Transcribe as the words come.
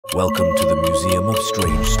Welcome to the Museum of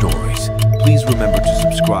Strange Stories. Please remember to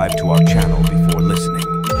subscribe to our channel before listening.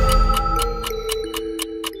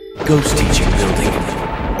 Ghost Teaching Building.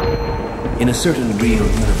 In a certain real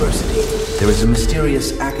university, there is a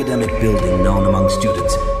mysterious academic building known among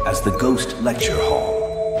students as the Ghost Lecture Hall.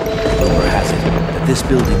 Rumor has it that this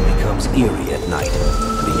building becomes eerie at night,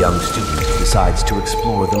 and a young student decides to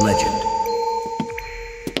explore the legend.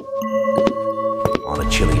 On a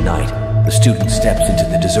chilly night, the student steps into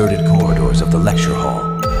the deserted corridors of the lecture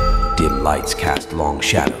hall. Dim lights cast long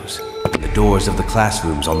shadows, and the doors of the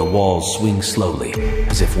classrooms on the walls swing slowly,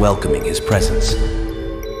 as if welcoming his presence.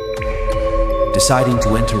 Deciding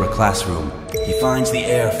to enter a classroom, he finds the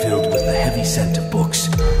air filled with the heavy scent of books.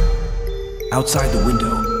 Outside the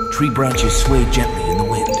window, tree branches sway gently in the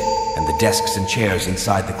wind, and the desks and chairs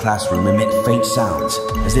inside the classroom emit faint sounds,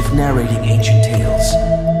 as if narrating ancient tales.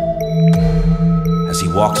 As he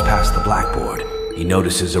walks past the blackboard, he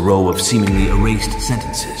notices a row of seemingly erased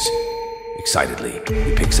sentences. Excitedly,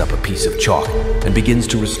 he picks up a piece of chalk and begins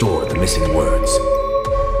to restore the missing words.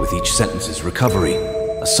 With each sentence's recovery,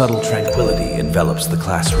 a subtle tranquility envelops the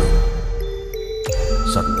classroom.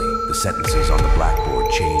 Suddenly, the sentences on the blackboard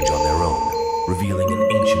change on their own, revealing an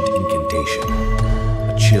ancient incantation.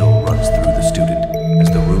 A chill runs through the student as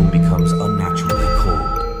the room becomes unnaturally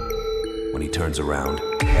cold. When he turns around,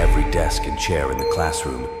 every desk and chair in the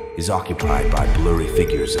classroom is occupied by blurry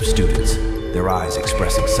figures of students, their eyes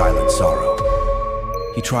expressing silent sorrow.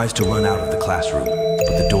 He tries to run out of the classroom,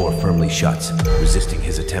 but the door firmly shuts, resisting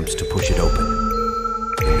his attempts to push it open.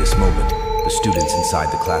 In this moment, the students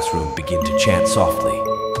inside the classroom begin to chant softly,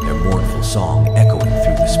 their mournful song echoing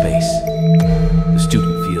through the space. The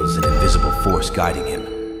student feels an invisible force guiding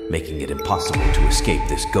him, making it impossible to escape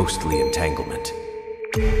this ghostly entanglement.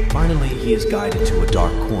 Finally, he is guided to a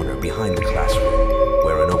dark corner behind the classroom,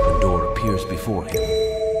 where an open door appears before him.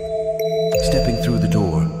 Stepping through the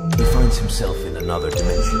door, he finds himself in another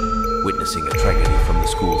dimension, witnessing a tragedy from the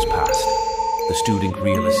school's past. The student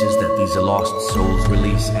realizes that these lost souls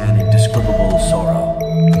release an indescribable sorrow,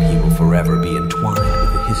 and he will forever be entwined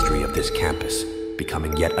with the history of this campus,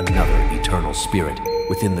 becoming yet another eternal spirit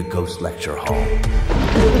within the Ghost Lecture Hall.